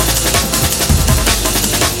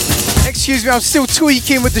Excuse me, I'm still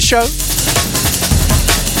tweaking with the show.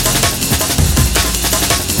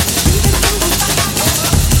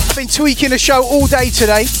 I've been tweaking the show all day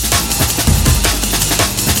today.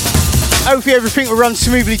 Hopefully everything will run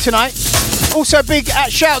smoothly tonight. Also a big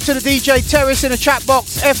shout out to the DJ Terrace in the chat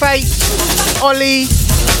box. F8, Ollie,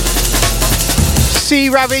 C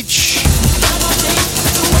Ravage,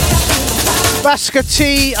 Basker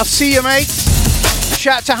T, I see you mate.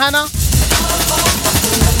 Shout out to Hannah.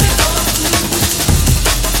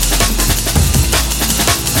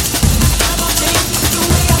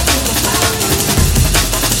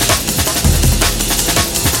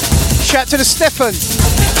 Shout out to the Stefan.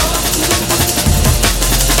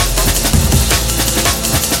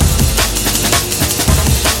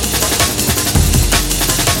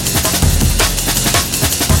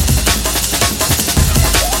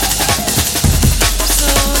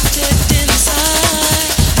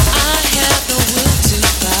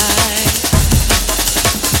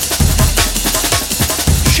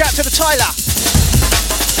 To the Tyler.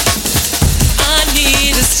 I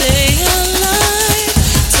need to stay alive.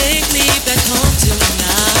 Take me back home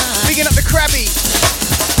tonight. Bigging up the Krabby.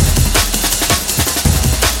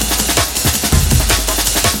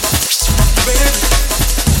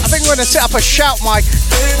 I think we're gonna set up a shout mic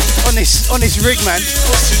on this rig, man.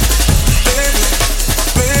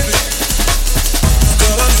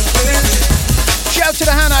 Shout to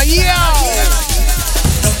the Hannah, yeah.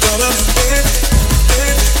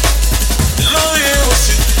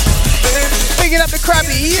 Bigging up the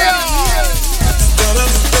Krabby, yeah!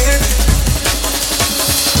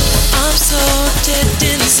 I'm so dead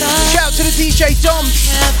inside. Shout out to the DJ Dom.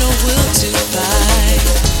 Have no will to fight.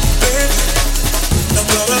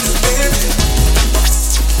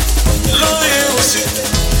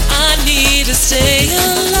 I need to stay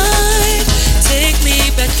alive. Take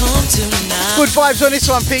me back home tonight. Good vibes on this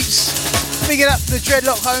one, peeps. Bigging up the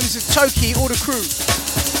Dreadlock Homes of Toki, all the crew.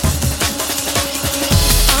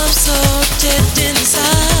 I'm so dead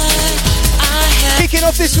inside. Kicking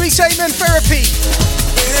off this week's Amen Therapy.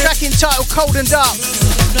 Track entitled Cold and Dark.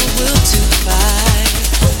 No will to fight.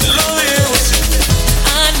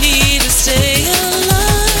 I need to stay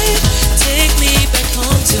alive. Take me back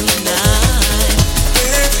home tonight.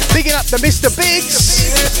 Bigging up the Mr. Biggs.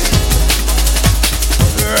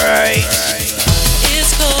 Right.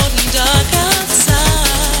 It's cold and dark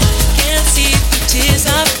outside. Can't see the tears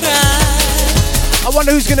I've cried. I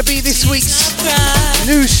wonder who's going to be this week's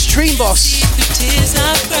new stream boss. The tears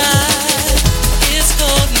I've cried. It's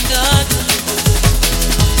cold and dark.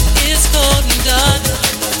 It's cold and dark.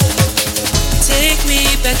 Take me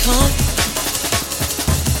back home.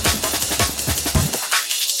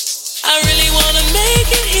 I really wanna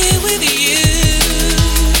make it here with you.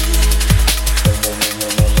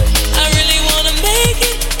 I really wanna make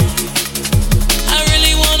it. I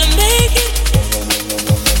really wanna make it.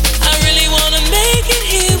 I really wanna make it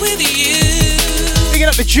here with you. Picking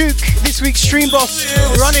up the Duke, this week's stream boss.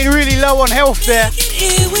 Running really low on health there.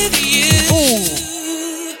 Here with you. Ooh.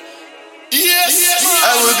 Yes,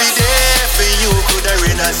 I will be there for you. Could I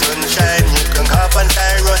rain or sunshine? You can cop on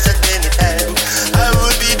Cyrus at any time. I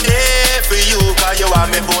will be there for you, cause you are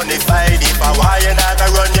me bona fide. If I want you, I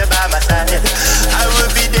can run you by my side. I will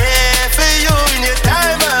be there for you in your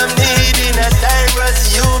time I'm needing a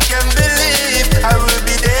Cyrus. You can believe I will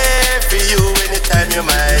be there for you anytime you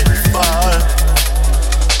might fall.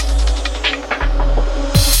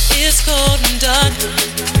 It's cold and dark.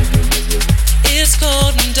 It's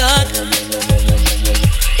cold and dark.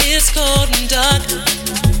 It's cold and dark.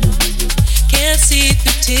 Can't see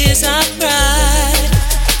through tears I've cried.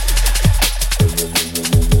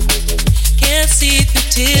 Can't see through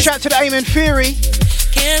tears. Shout out to the Amen Fury.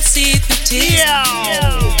 Can't see through tears.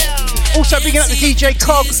 Yeah. Also picking up the DJ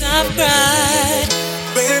Cog. I've cried.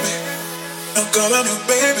 Baby, I'm calling you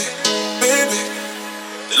baby, baby.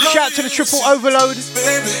 Shout out to the Triple Overload.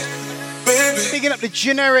 Baby, baby. Picking up the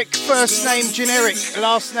generic first name, generic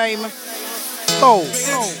last name. Oh.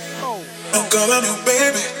 I'm calling you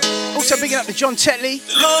baby. Also picking up the John Tetley.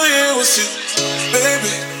 Love you with you, baby,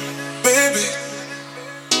 baby.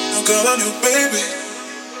 I'm calling you baby.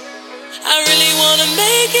 I really wanna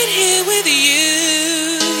make it here with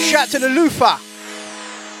you. Shout out to the Lufa.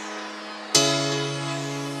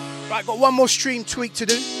 Right, got one more stream tweak to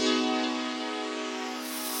do.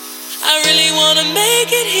 I really wanna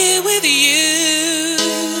make it here with you.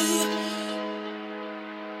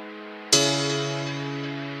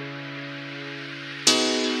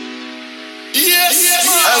 Yes,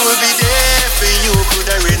 I will be there for you. Could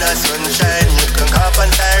I rain or sunshine? You can cop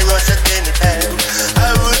on Cyrus at any time.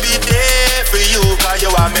 I will be there for you, cause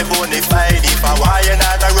you are me bona fide. If I want you,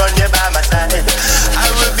 I can run you by my side.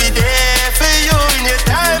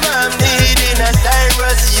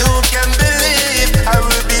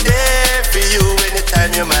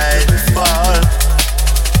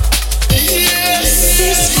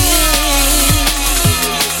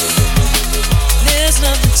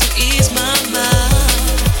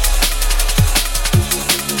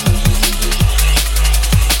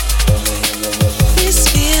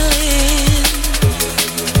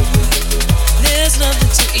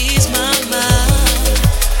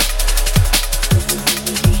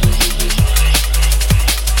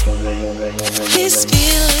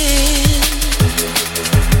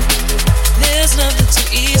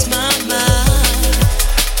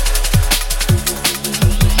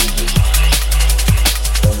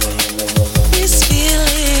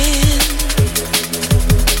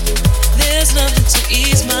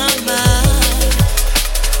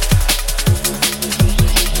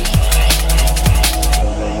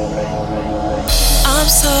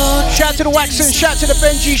 Shout to the Waxon, shout to the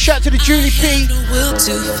Benji, shout to the Julie P.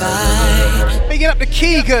 Bigging up the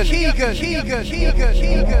Keegan.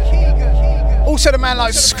 Also the man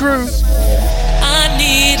like Screw. I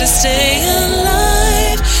need to stay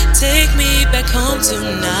alive. Take me back home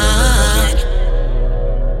tonight.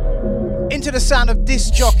 Into the sound of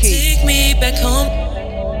Disc Jockey. Take me back home.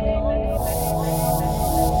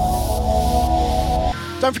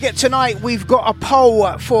 Don't forget, tonight we've got a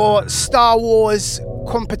poll for Star Wars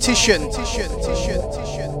competition.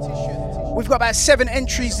 We've got about 7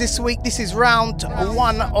 entries this week. This is round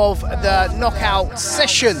 1 of the knockout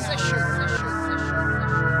session.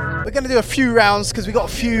 We're going to do a few rounds because we've got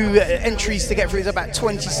a few entries to get through. There's about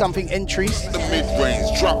 20 something entries. The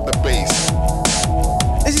mid-range, drop the bass.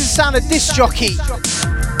 This is the sound of Disc Jockey.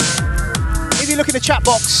 If you look in the chat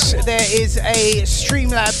box, there is a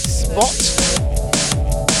Streamlabs bot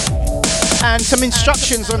and some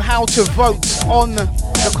instructions on how to vote on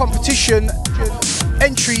the competition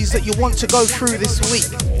entries that you want to go through this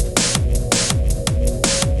week.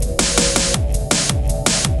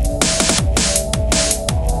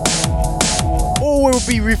 All will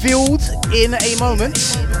be revealed in a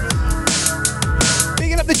moment.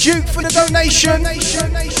 Bigging up the Duke for the donation.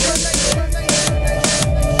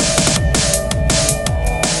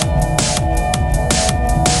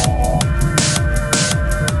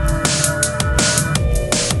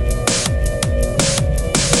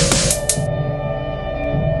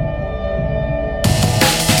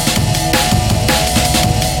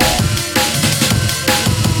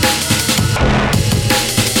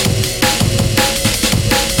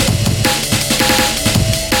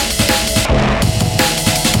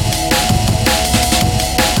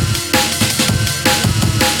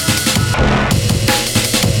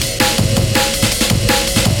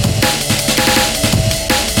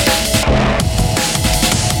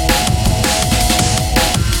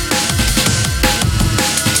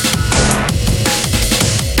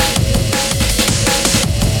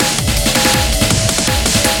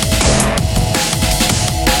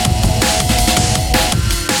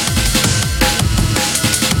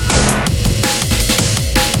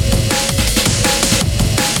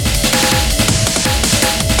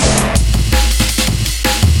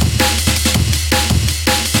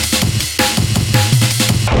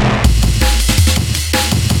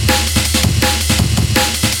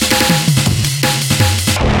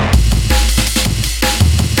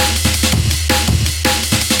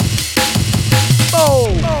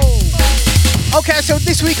 So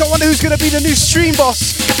this week I wonder who's going to be the new Stream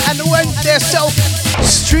Boss and when their self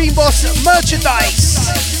Stream Boss merchandise.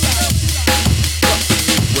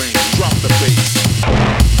 Drop the bass.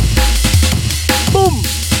 Boom!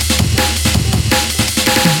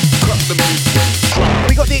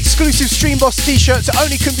 We got the exclusive Stream Boss t-shirts.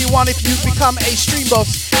 Only can be won if you become a Stream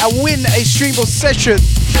Boss and win a Stream Boss session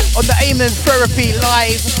on the Amen Therapy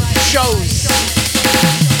live shows.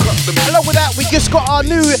 Along with that, we just got our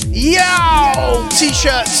new Yow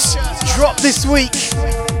t-shirts drop this week,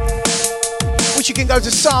 which you can go to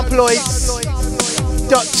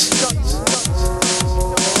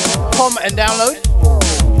samploids.com and download.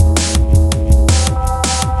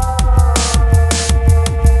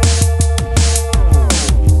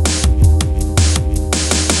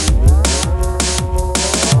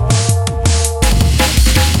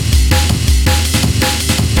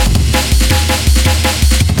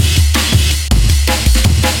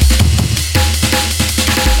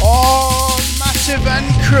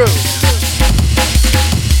 Crew.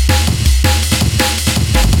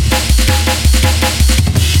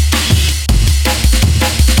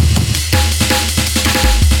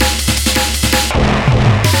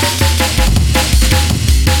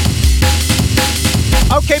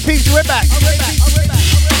 Okay, peeps, we're back.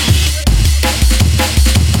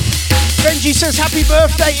 Benji says, happy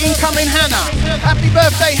birthday, incoming Hannah. Happy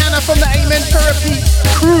birthday, Hannah, from the Amen Therapy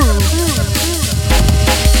crew.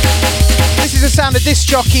 This is the sound of Disc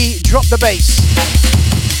Jockey, drop the bass.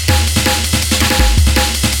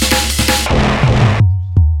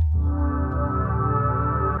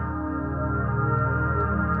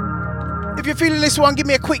 If you're feeling this one, give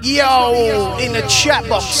me a quick yo in the chat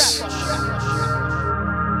box.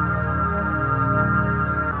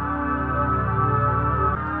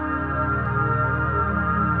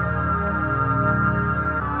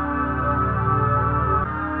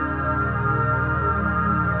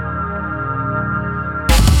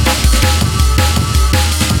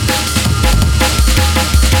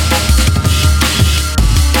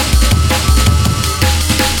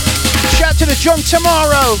 John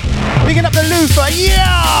Tomorrow, bigging up the Luther,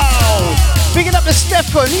 yo! Bigging up the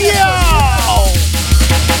Stefan, yo!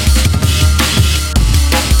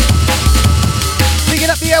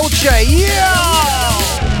 LJ, yeah!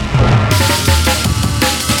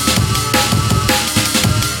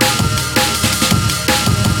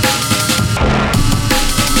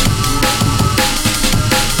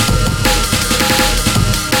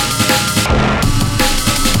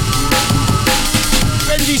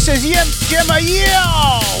 Benji says, yeah, Gemma,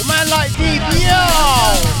 yo! Man like deep, yo!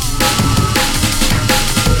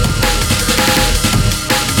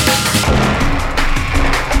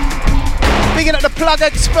 Picking up the plug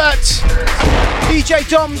expert, DJ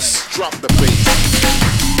Doms. Drop the bass.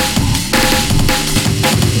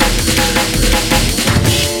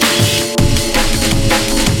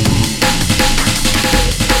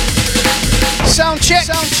 Sound check,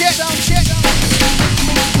 sound check, sound check.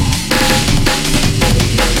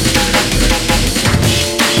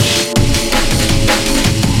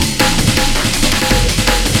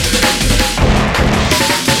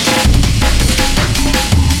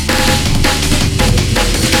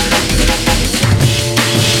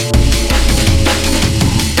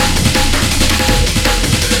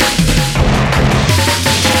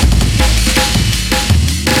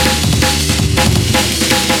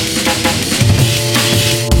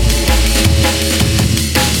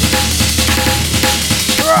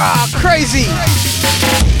 Crazy.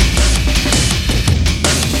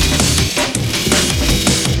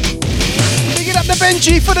 Picking up the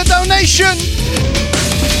Benji for the donation.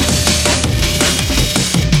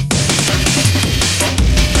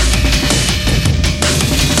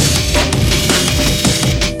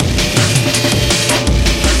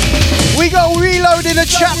 We got reload in the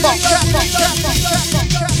chat box.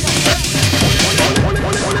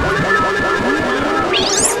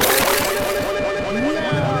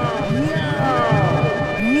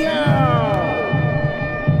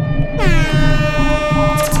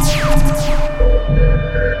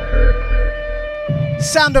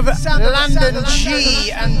 Sound of Landon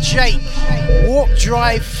G and Jake. Warp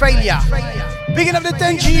drive failure. Picking up the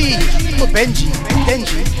Denji. Oh, Benji.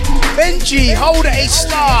 Denji. Benji, hold a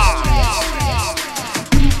star.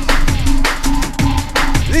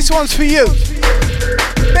 This one's for you.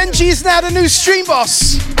 Benji is now the new stream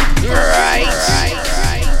boss. Right.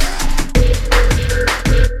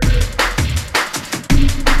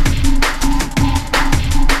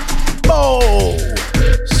 Oh.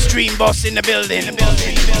 Stream boss in the building.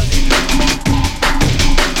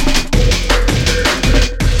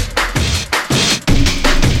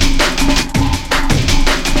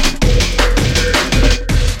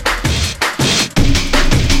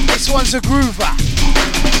 This one's a groover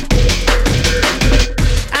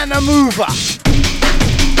and a mover.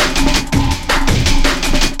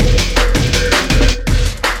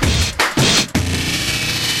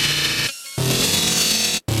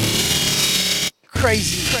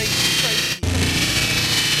 Crazy.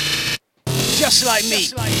 Just like me.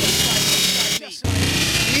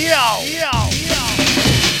 Yo.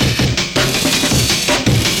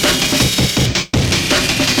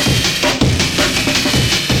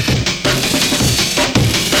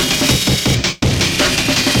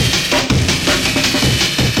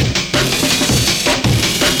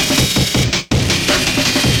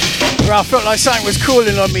 Well, I felt like something was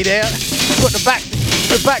calling on me there. Got the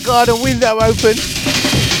back garden window open.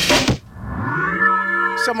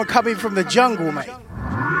 Someone coming from the jungle, mate.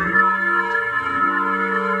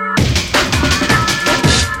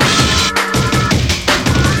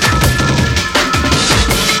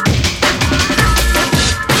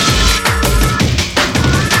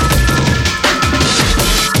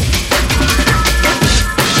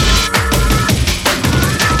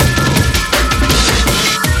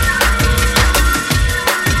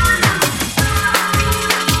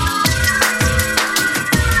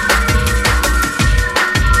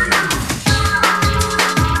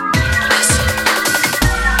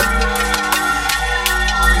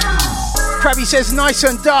 Krabby says nice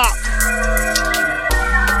and dark.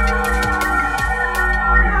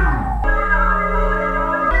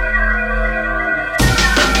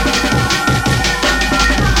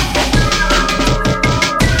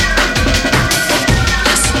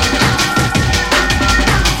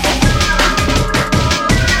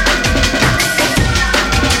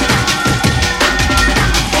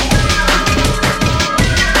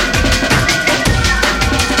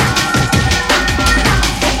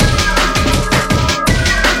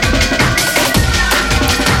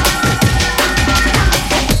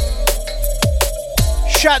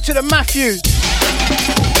 Shout to the Matthew.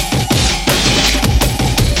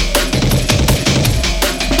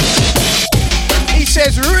 He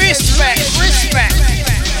says respect.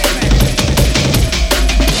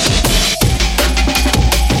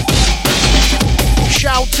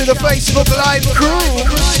 Shout to to the Facebook Live crew.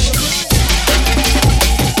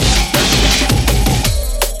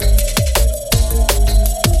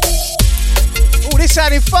 Oh, this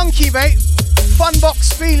sounding funky, mate.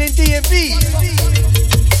 Funbox feeling D&B.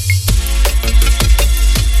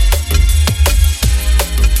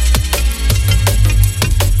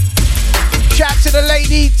 Shout to the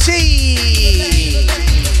Lady T.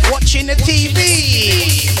 Watching the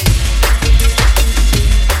TV.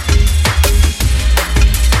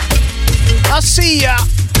 I see ya.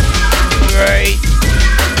 Great.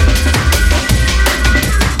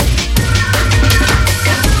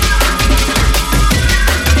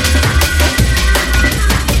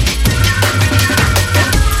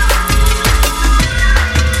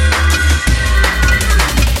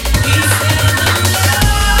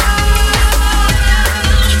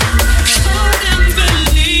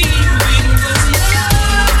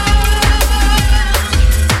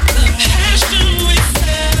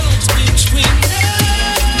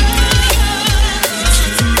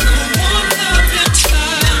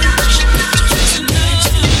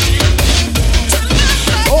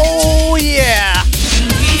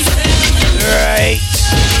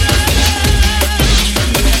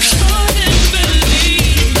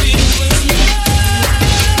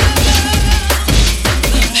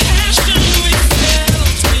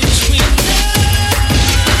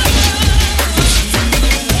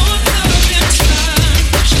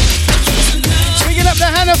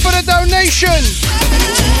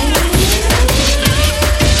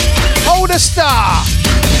 Hold a star.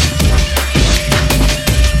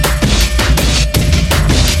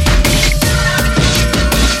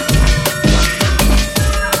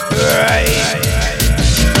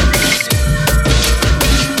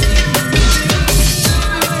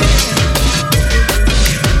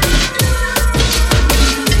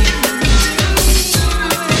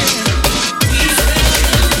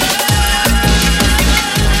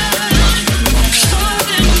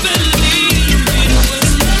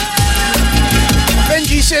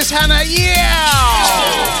 Hannah, yeah!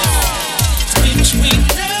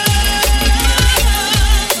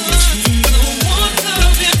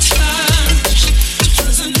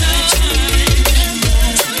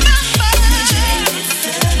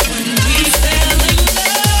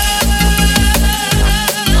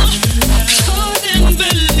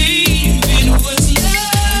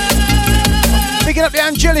 Picking up the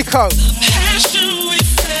Angelico.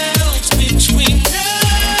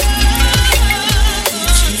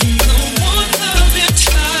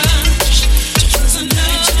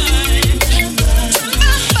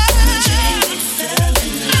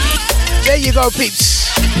 There you go, peeps.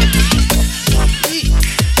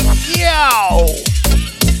 Yo!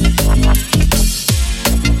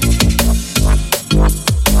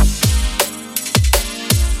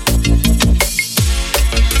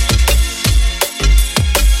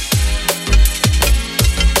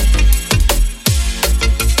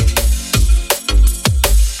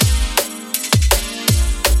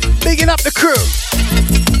 Bigging up the crew.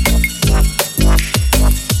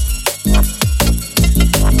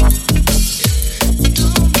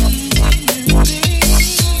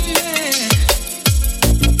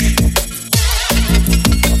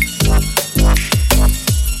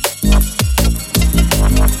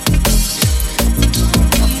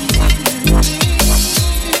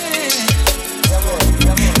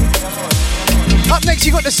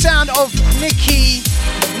 You got the sound of Nicky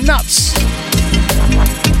Nuts.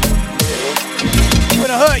 I'm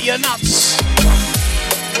gonna hurt your nuts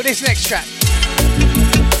with this next track.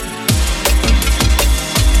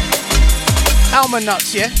 Almond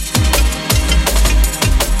nuts, yeah?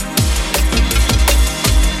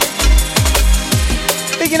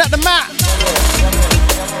 Bigging up the mat.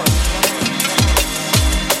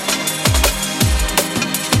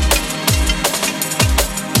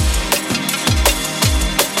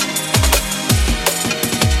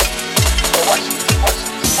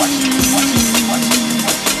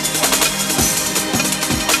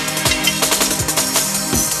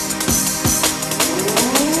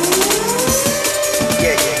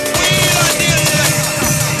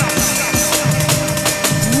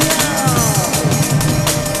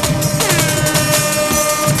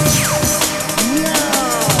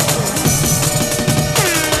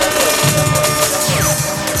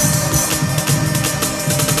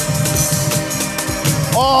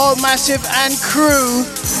 Massive and crew.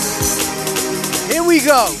 Here we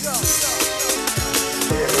go.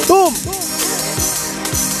 Boom.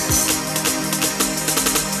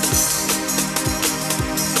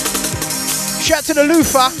 Shout to the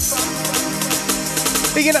Lufa.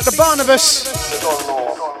 Bigging up the Barnabas.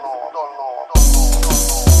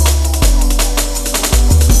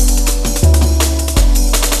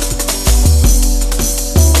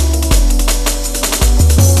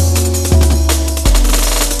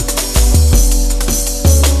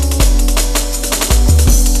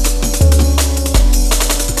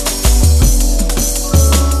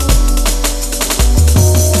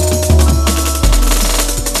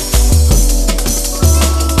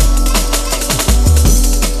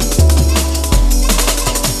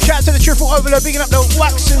 Triple Overload, bigging up the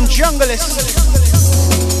Waxon Junglist.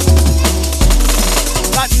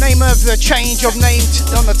 That name of the change of name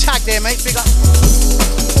on the tag there, mate. Big up.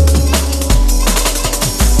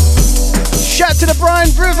 Shout to the Brian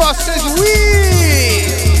Rivers, says we.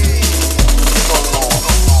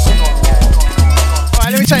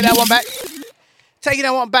 Alright, let me take that one back. Taking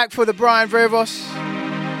that one back for the Brian Rivers.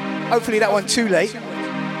 Hopefully that one too late.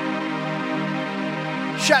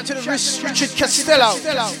 Shout to the Richard Costello.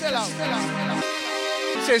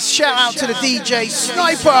 Says shout out to the DJ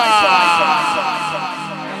Sniper.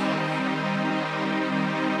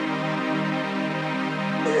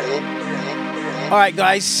 Alright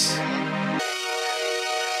guys.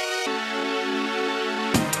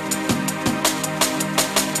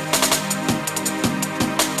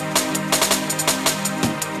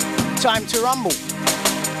 Time to rumble.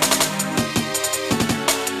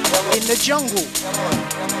 In the jungle.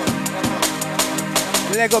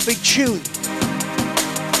 Lego big tune.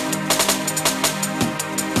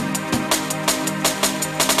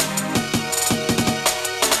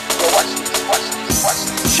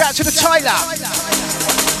 Shout to the Tyler.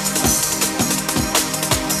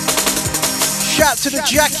 Shout to the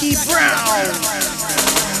Jackie Brown.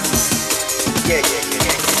 Yeah.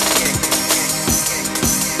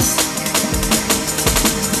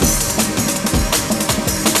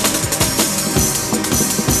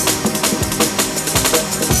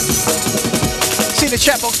 See the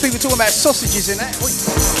chat box, people talking about sausages in that.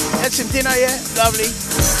 Had some dinner, yeah? Lovely.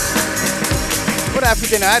 What I had for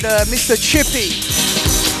dinner? I had Mr. Chippy.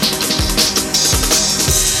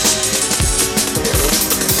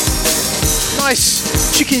 Nice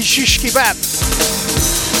chicken shish kebab.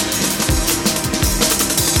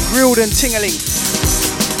 Grilled and tingling.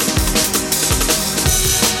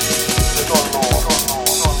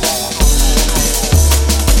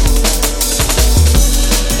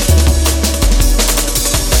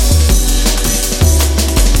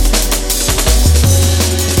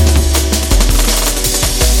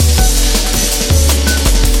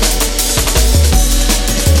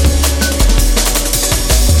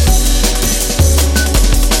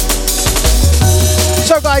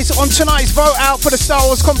 So guys, on tonight's vote out for the Star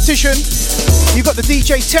Wars competition, you got the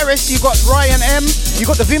DJ Terrace, you got Ryan M, you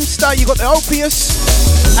got the Vimster, you got the Opius,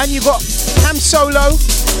 and you got Ham Solo,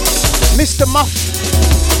 Mr.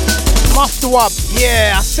 Muftawab.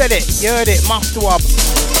 Yeah, I said it, you heard it, Muftawab.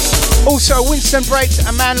 Also Winston Breaks,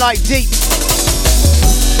 A Man Like Deep.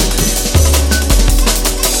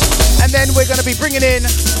 And then we're going to be bringing in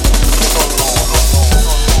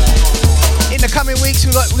the coming weeks,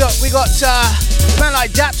 we got man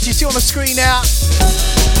like Daps, you see on the screen now,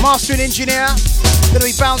 mastering engineer, gonna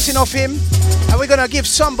be bouncing off him, and we're gonna give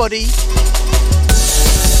somebody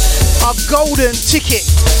a golden ticket,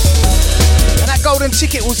 and that golden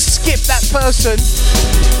ticket will skip that person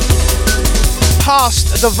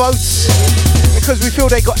past the votes because we feel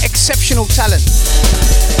they got exceptional talent.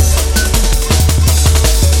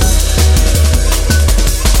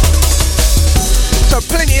 So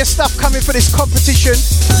plenty of stuff coming for this competition,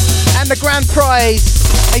 and the grand prize,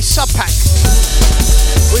 a sub pack.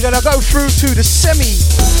 We're gonna go through to the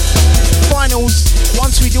semi-finals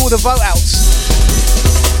once we do all the vote outs,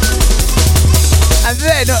 and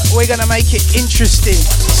then we're gonna make it interesting.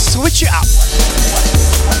 Switch it up.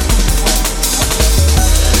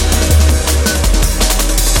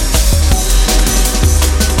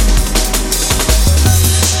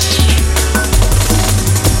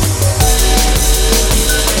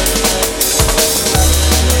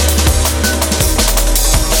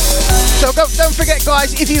 So don't forget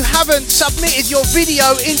guys, if you haven't submitted your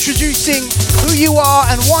video introducing who you are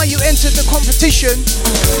and why you entered the competition,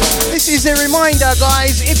 this is a reminder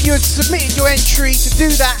guys, if you had submitted your entry, to do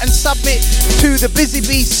that and submit to the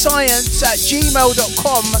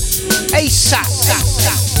busybeescience@gmail.com ASAP.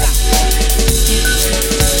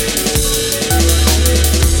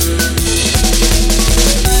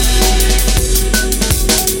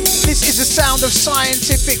 This is the sound of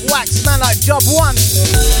scientific wax, man like Dub 1.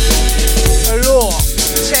 Allure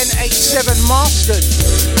 1087 mastered.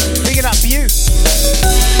 Bigging up you.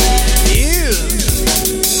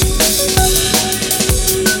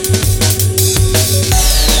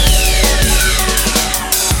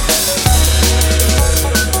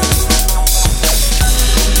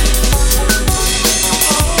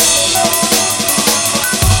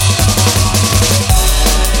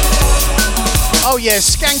 Oh yeah,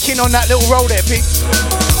 skanking on that little roll there, peeps.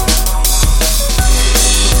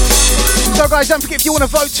 So guys, don't forget, if you want to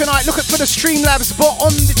vote tonight, look for the Streamlabs bot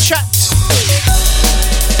on the chat.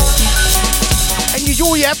 And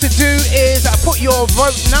all you have to do is put your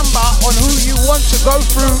vote number on who you want to go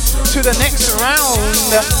through to the next round.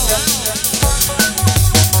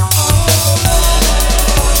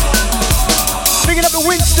 Picking up the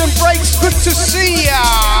Winston Breaks, good to see ya.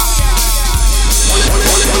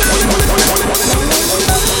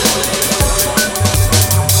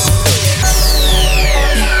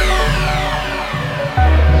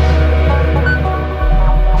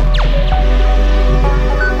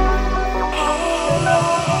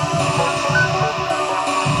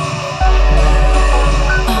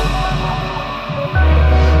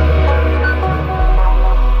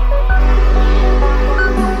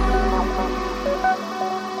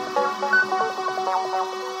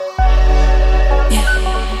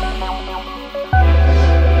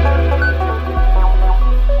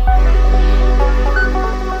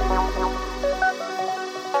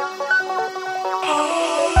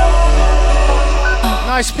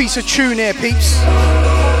 Nice piece of tune here, peeps.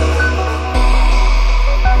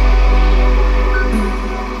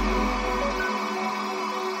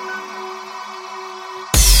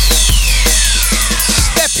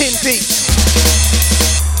 Step in, peeps.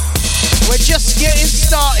 We're just getting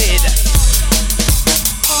started.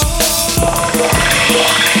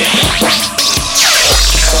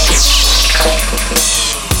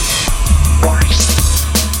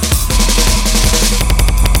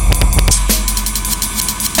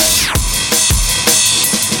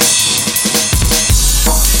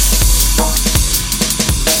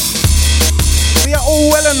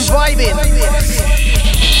 Well and vibing.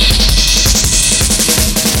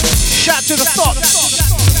 Shout to the Fox.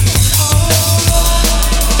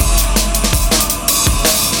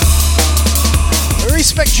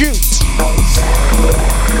 Respect you.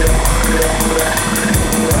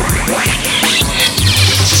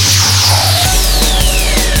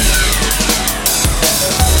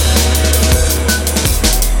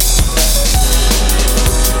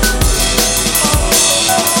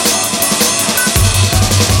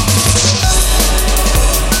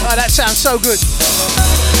 That sounds so good.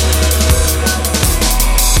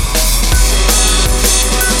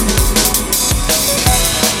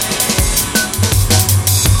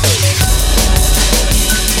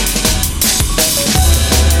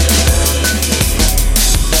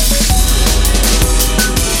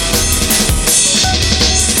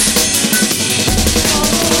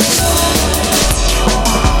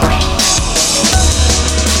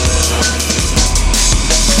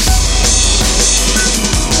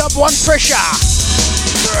 One pressure.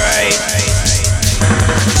 Great.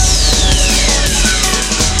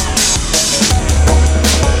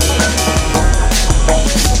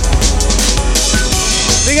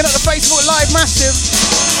 Digging up the Facebook Live massive.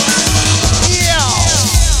 Yeah.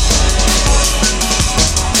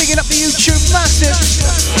 Digging up the YouTube massive,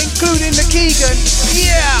 including the Keegan.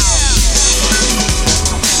 Yeah.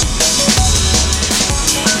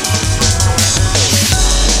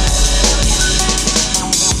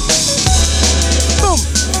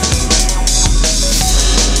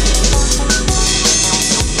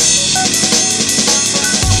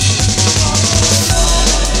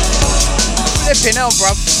 Flipping hell,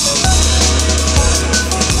 bruv.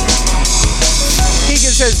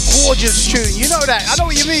 Keegan says gorgeous tune. You know that. I know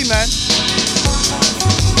what you mean, man.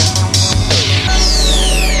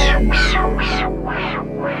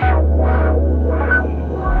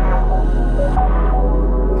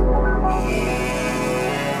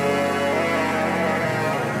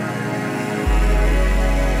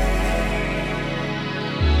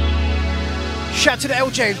 Shout to the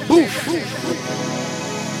LJ. Boof.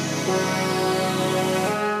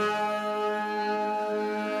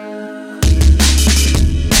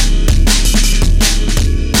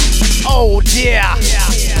 Oh dear.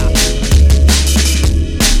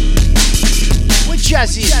 We're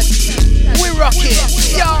jazzy. We're rocking.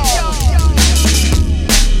 Yo.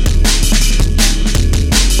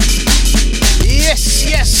 Yes,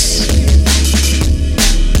 yes.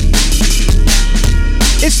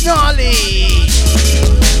 It's gnarly.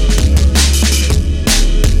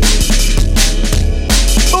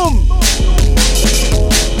 Boom.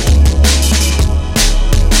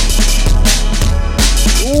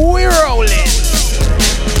 We're rolling.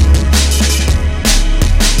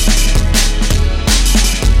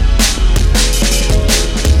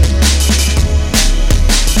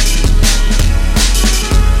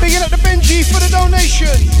 Picking up the Benji for the donation.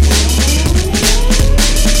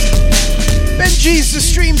 Benji's the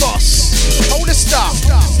stream boss. Hold the stuff.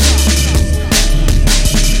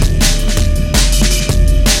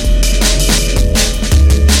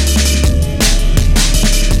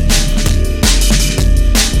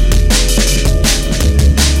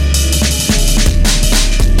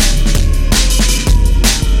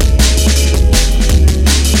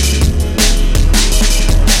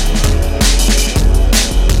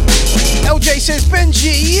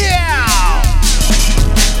 Benji, yeah!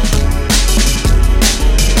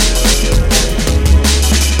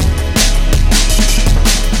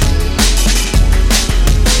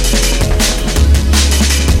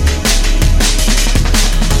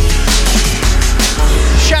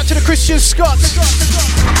 Shout to the Christian Scott.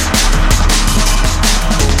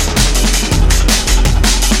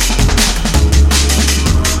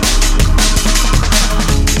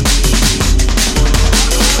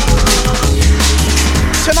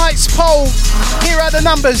 Tonight's poll, here are the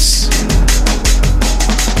numbers.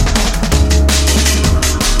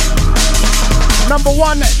 Number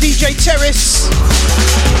 1, DJ Terrace.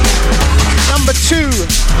 Number 2,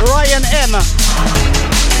 Ryan M.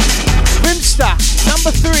 Brimster,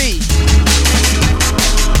 number 3.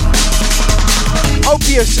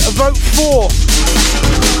 Opius, vote 4.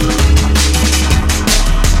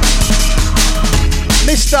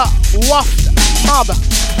 Mr. Waft Mub.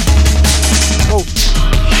 Oh,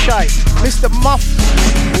 shy. Mr. Muff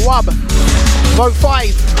Wub, vote 5.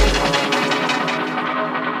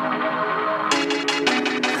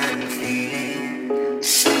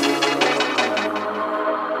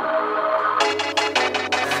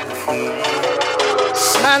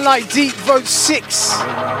 Man Like Deep, vote 6.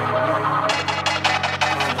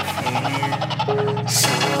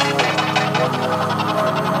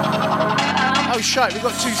 Oh shite, we've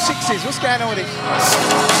got 2 6s. What's going on with it?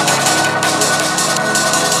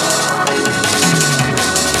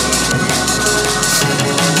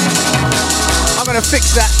 I'm gonna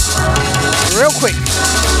fix that real quick.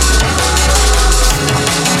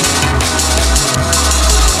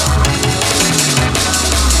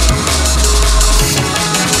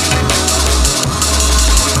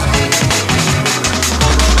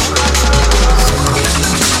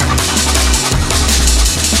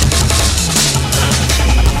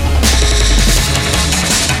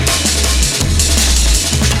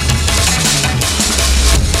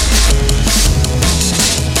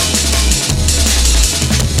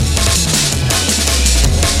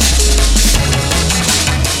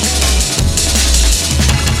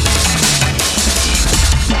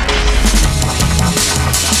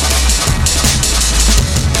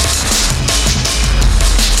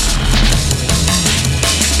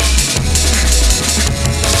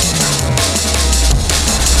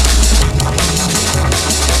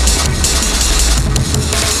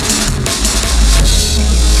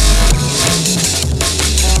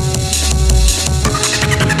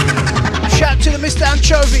 Mr.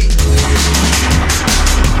 Anchovy.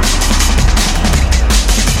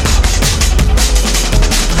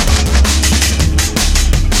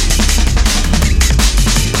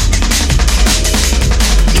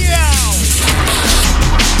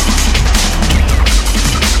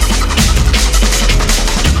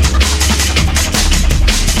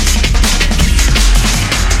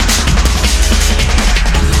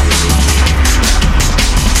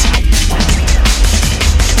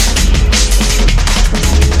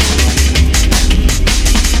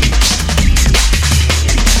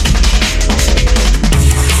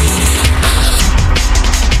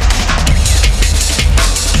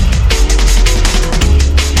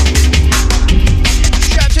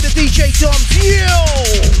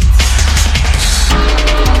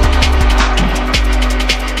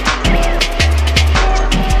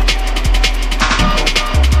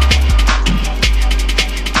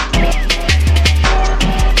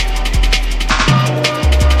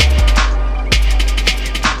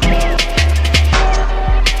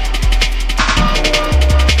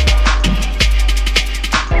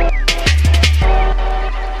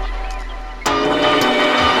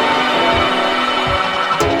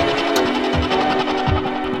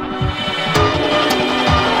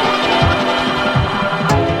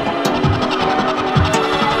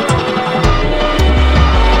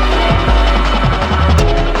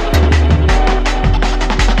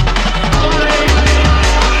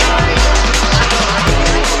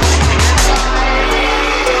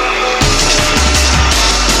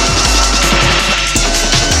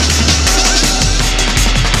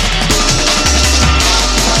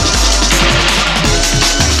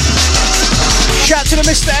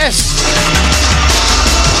 Mr. S.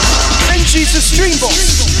 Benji's the stream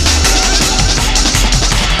boss.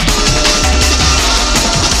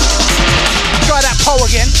 Try that poll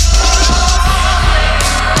again.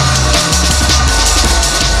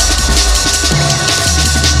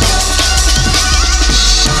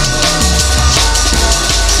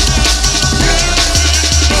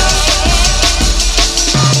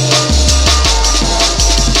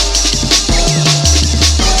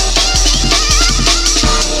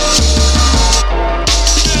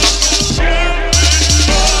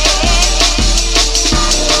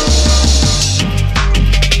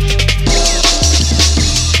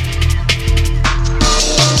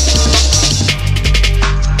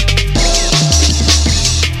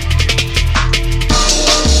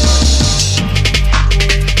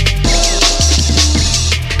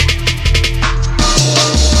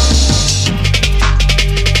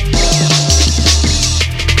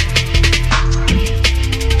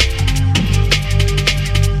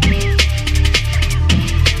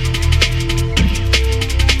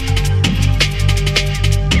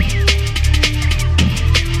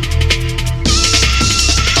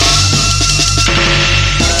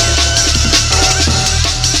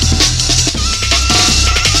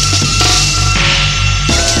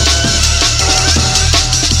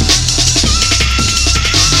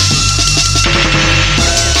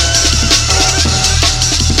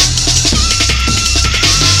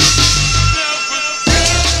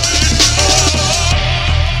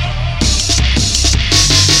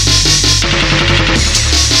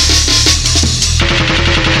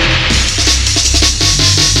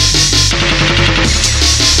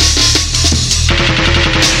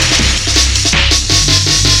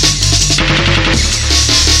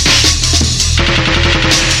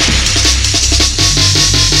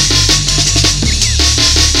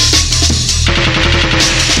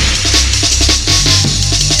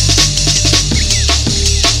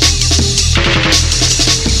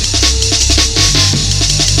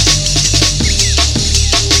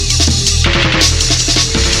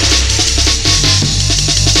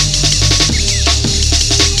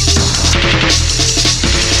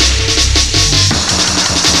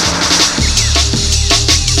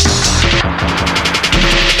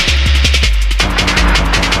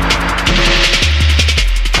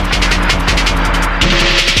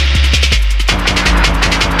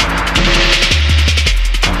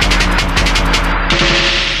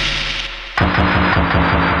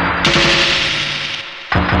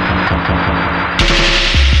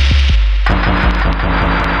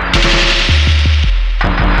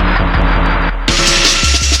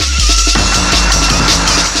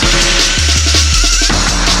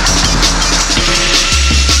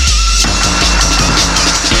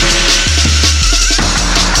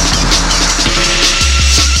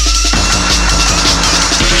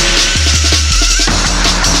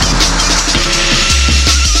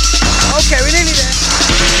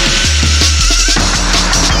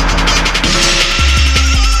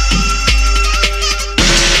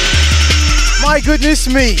 goodness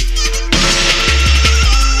me.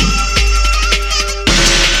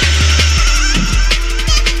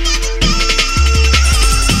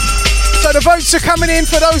 So the votes are coming in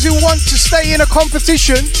for those who want to stay in a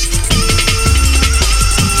competition.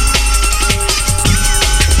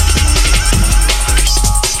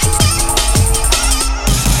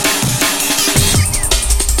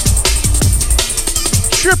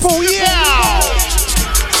 Triple yeah!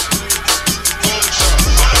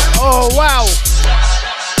 Oh wow!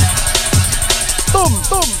 Boom,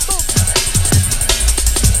 boom, boom.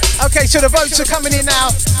 Okay, so the votes are coming in now.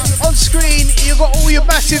 On screen, you've got all your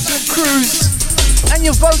massives and crews and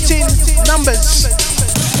your voting numbers.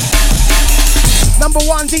 Number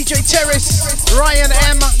 1, DJ Terrace, Ryan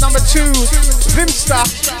M. Number 2, Vimsta.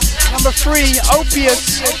 Number 3,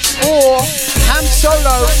 Opius. 4, Ham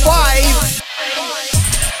Solo. 5.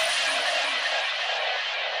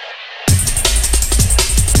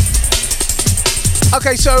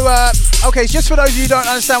 Okay, so, just for those of you who don't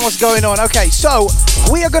understand what's going on. Okay, so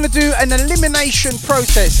we are going to do an elimination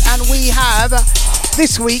process, and we have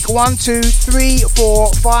this week 1, 2, 3,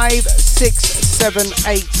 4, 5, 6, 7,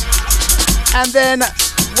 8. And then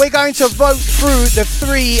we're going to vote through the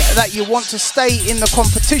 3 that you want to stay in the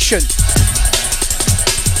competition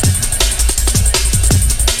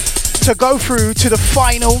to go through to the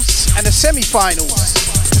finals and the semi-finals.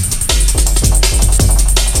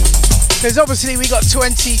 Because obviously we got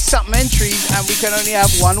 20-something entries and we can only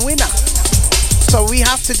have one winner. So we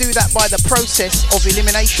have to do that by the process of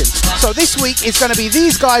elimination. So this week it's going to be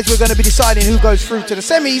these guys. We're going to be deciding who goes through to the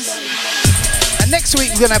semis. And next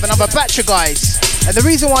week we're going to have another batch of guys. And the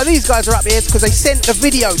reason why these guys are up here is because they sent the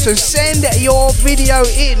video. So send your video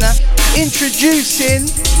in introducing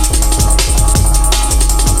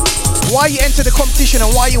why you enter the competition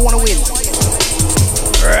and why you want to win.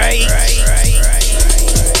 Right.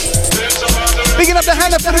 Picking up the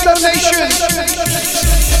hand up for the donation.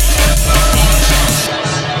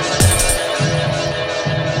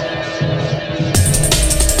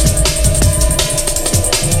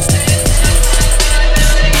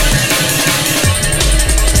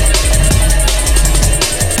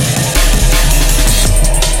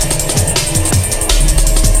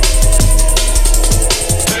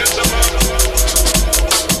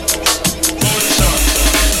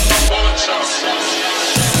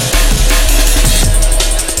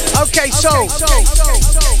 Okay, so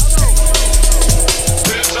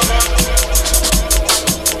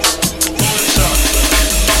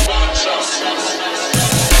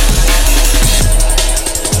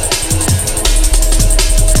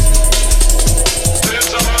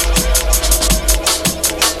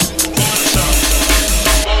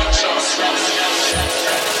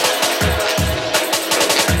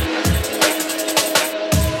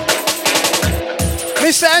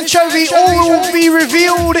Mr. Anchovy, all will be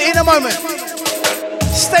revealed in a moment.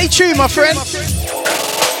 Stay tuned, my friend.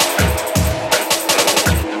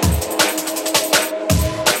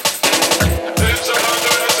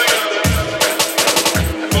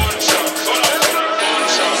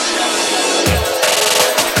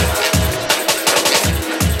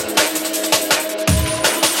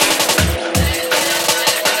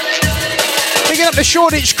 Picking up the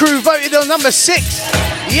Shoreditch crew, voted on number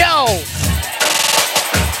 6. Yo!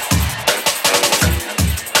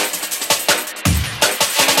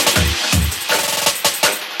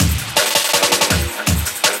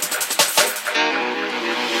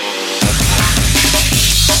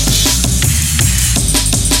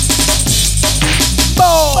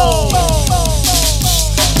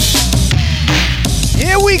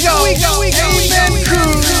 Amen,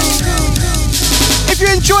 crew. If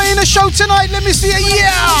you're enjoying the show tonight, let me see a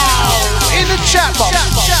yeah in the chat box.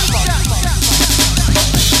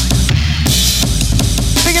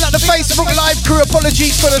 Picking up the Facebook Live crew,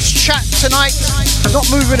 apologies for the chat tonight. Not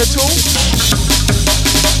moving at all.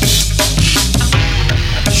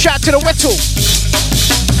 Shout to the Wettle.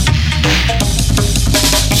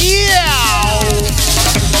 Yeah.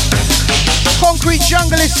 Concrete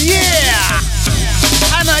Junglist, yeah.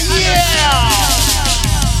 Anna, yeah!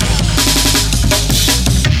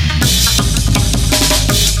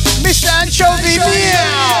 Mr. Anchovy,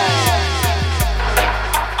 yeah!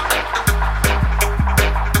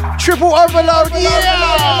 Triple Overload,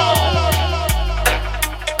 yeah!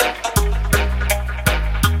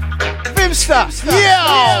 Vimsta,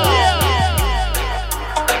 yeah!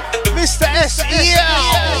 Mr. S,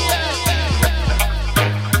 yeah!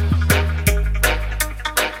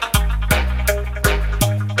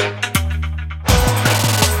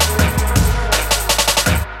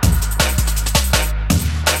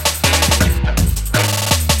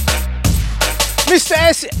 Mr.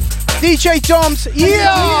 S DJ Doms,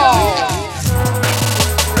 yeah!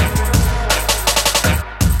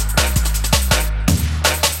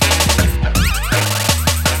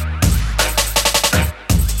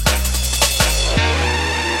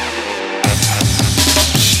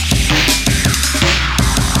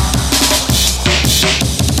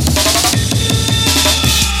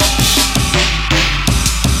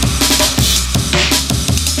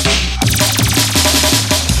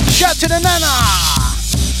 To the Nana,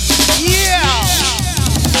 yeah.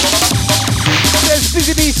 There's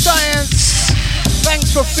Busy Bee Science.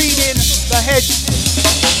 Thanks for feeding the head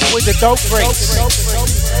with the dope breaks.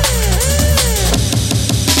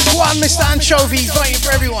 One Mr. Anchovy voting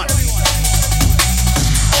for everyone.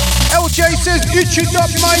 LJ says it should up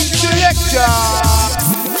my selector.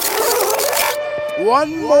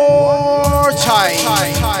 One more time.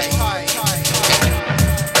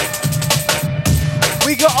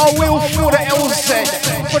 We got our will for the LZ,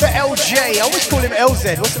 for the LJ. I always call him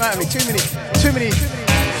LZ. What's the matter with me?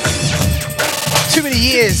 Too many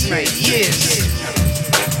years, mate. Years.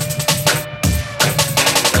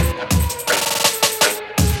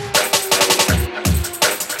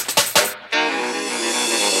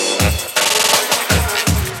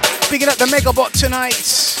 Picking up the Megabot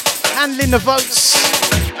tonight, handling the votes.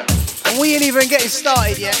 And we ain't even getting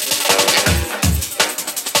started yet.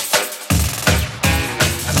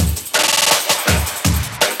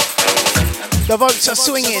 The votes are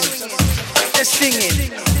swinging, they're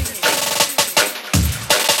stinging.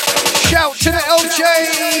 Shout to the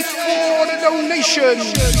LJ for the donation.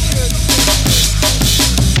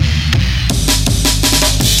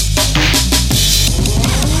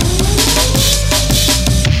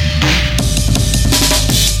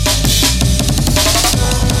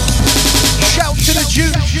 Shout to the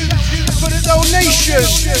Duke for the donation.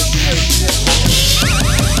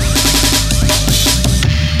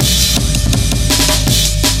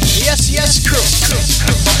 Yes, crew.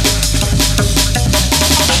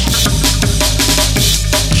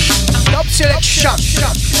 Top selection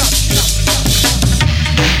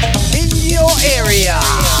in your area.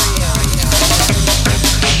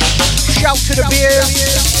 Shout to the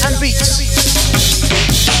beers and beats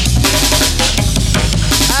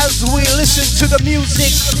as we listen to the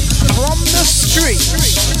music from the street.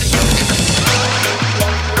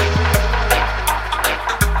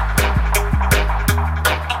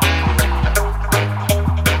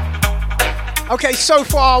 Okay, so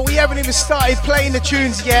far we haven't even started playing the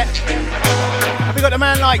tunes yet. We got the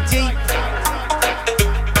man like Deep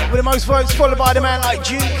with the most votes, followed by the man like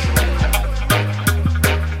Duke.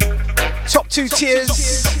 Top two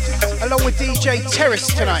tiers, along with DJ Terrace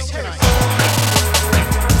tonight.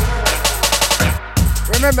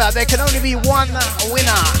 Remember, there can only be one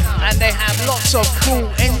winner, and they have lots of cool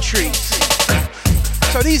entries.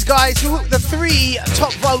 So these guys, the three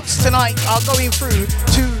top votes tonight, are going through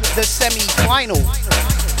to the semi-final.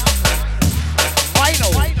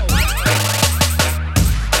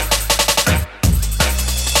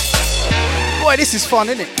 Boy, this is fun,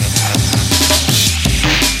 isn't it?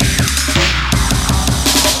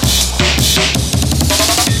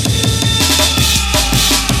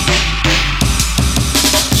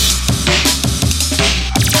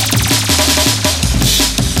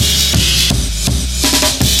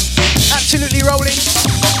 Absolutely rolling.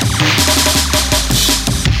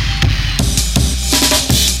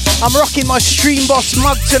 I'm rocking my Stream Boss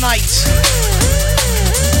mug tonight.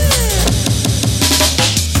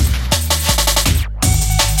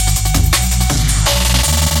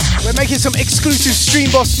 We're making some exclusive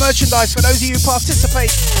Stream Boss merchandise for those of you who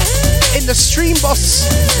participate in the Stream Boss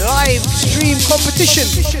live stream competition.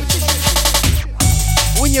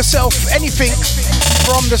 Win yourself anything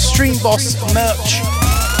from the Stream Boss merch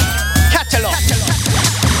catalog.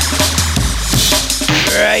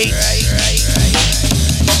 Right.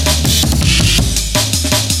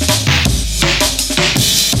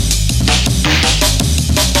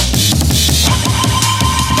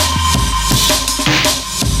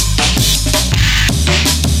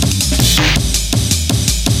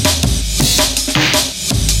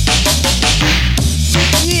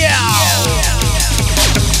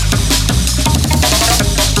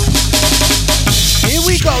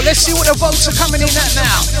 Let's see what the votes are coming in at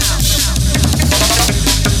now.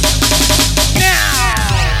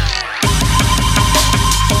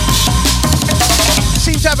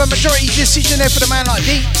 Seems to have a majority decision there for the man like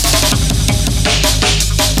D.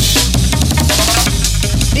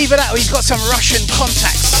 Either that or he's got some Russian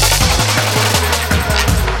contacts.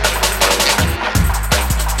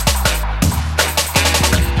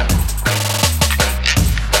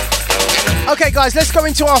 Okay guys, let's go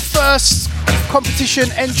into our first competition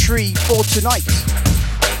entry for tonight.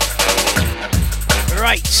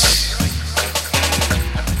 Right.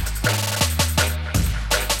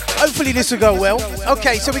 Hopefully this will go well.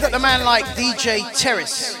 Okay, so we got the man like DJ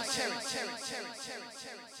Terrace.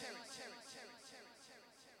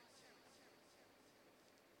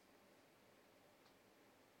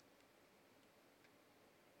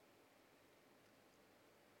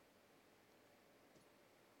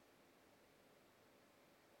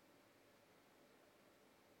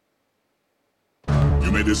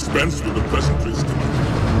 You may dispense with the pleasantries tonight.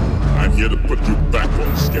 I'm here to put you back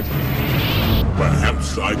on schedule.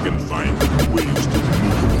 Perhaps I can find ways to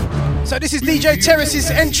move. So this is DJ Terrace's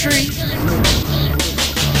entry. It's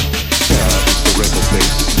the rebel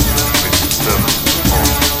base.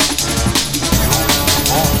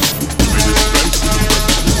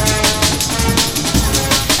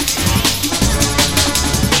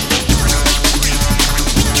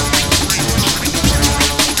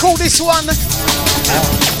 Call this one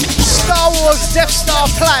Star Wars Death Star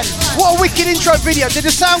Plan. What a wicked intro video. Did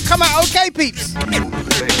the sound come out okay, peeps? They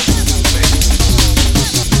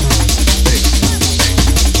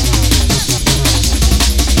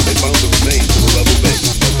found the remains of a rebel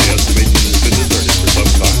base, but they estimate it has been deserted for some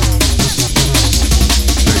time.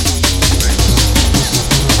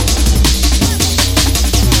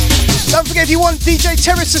 Don't forget, if you want DJ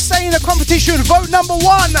Terrace to stay in the competition, vote number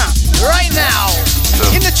 1 right now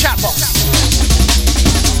in the chat box.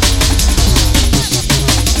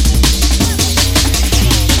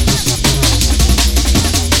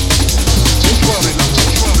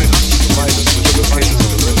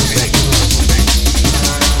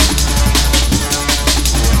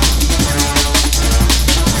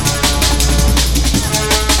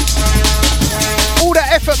 All the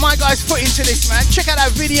effort my guys put into this, man. Check out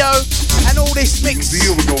that video and all this mix.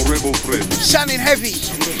 Deal with your rebel friends. Sounding heavy.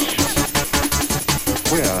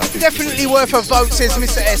 Definitely worth a vote, says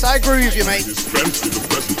Mr. S. I agree with you, mate. Dispense with the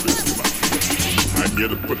pleasantries tonight. I'm here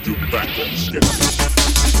to put you back on schedule.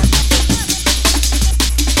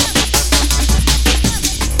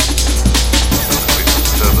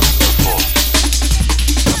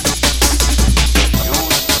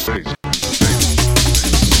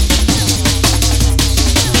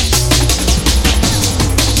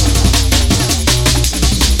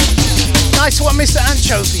 Nice one, Mr.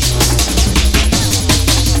 Anchovy.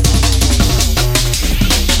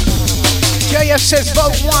 JF says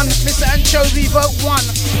vote 1. Mr. Anchovy, vote 1.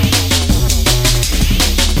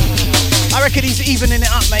 I reckon he's evening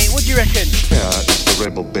it up, mate. What do you reckon? Yeah, it's the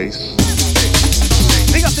rebel base.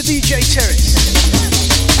 Big up the DJ Terrace.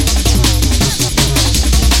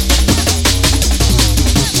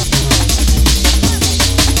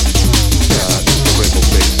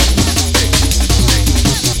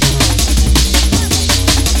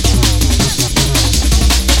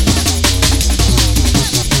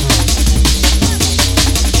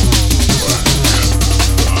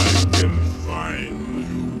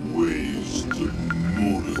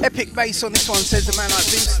 Epic bass on this one, says the man like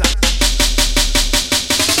Vincent.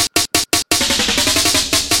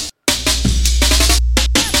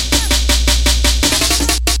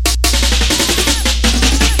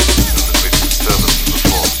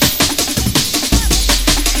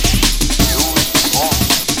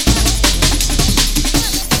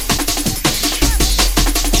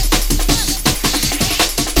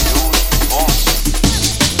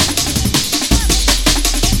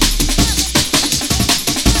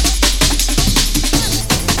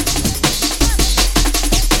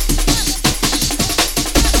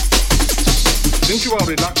 Since you are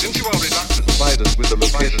reluctant to provide us with the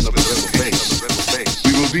location of the rebel base,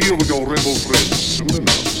 we will deal with your rebel friends soon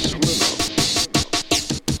enough.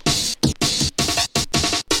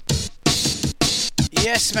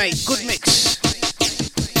 Yes, mate. Good mix.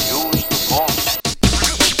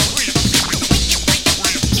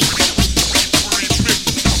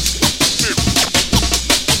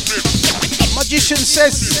 Magician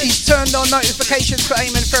says he's turned on notifications for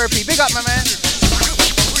Amen Therapy. Big up, my man.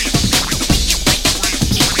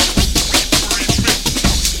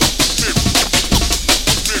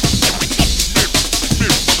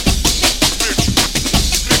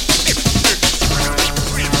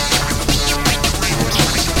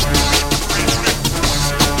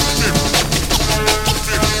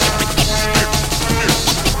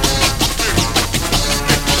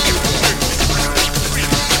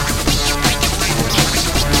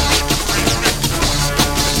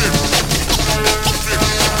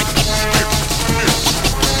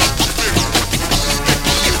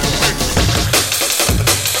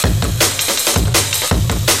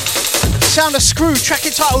 Sound of Screw, track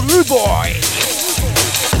entitled Rude Boy.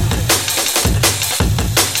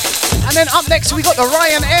 And then up next we got the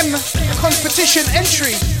Ryan M competition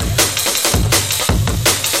entry.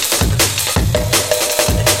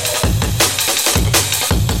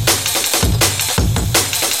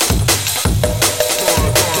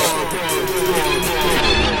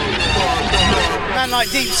 Man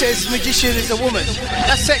like Deep says magician is a woman.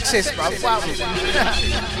 That's sexist, bro. Wow.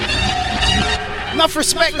 Enough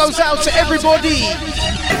respect goes out to everybody.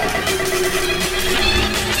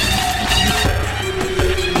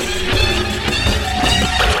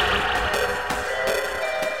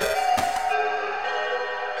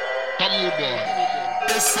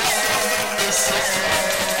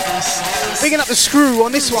 Picking up the screw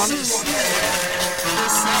on this one.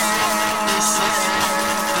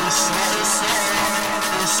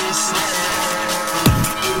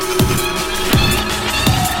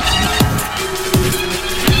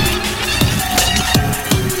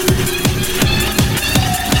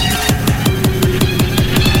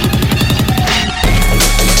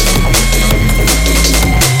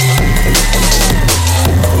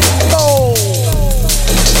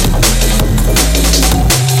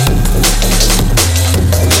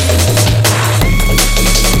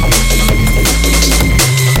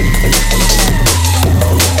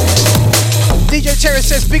 Terrace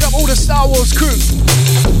says, big up all the Star Wars crew.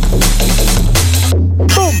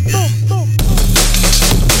 Boom, boom, boom.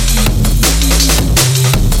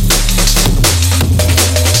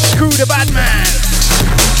 Screw the bad man.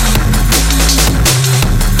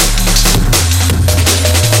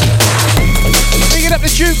 Bigging up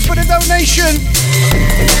the Duke for the donation.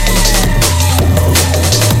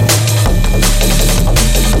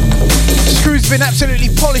 Screw's been absolutely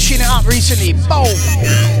polishing it up recently. Boom.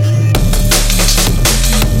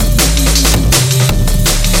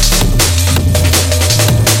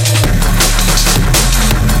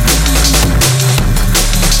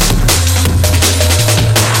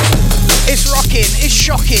 It's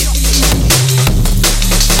shocking.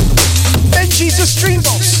 Benji's a stream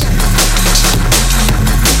boss.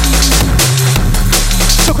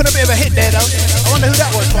 Took on a bit of a hit there though. I wonder who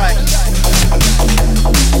that was by.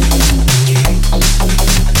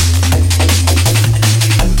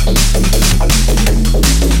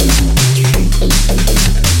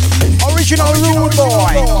 Original rude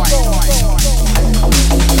boy.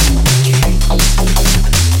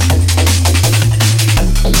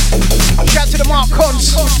 Shout to the Mark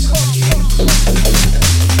Cons.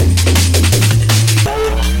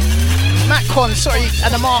 Matt Con, sorry,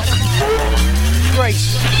 and the Mark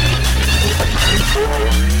Grace.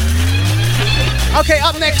 Okay,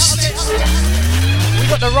 up next, we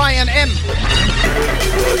got the Ryan M.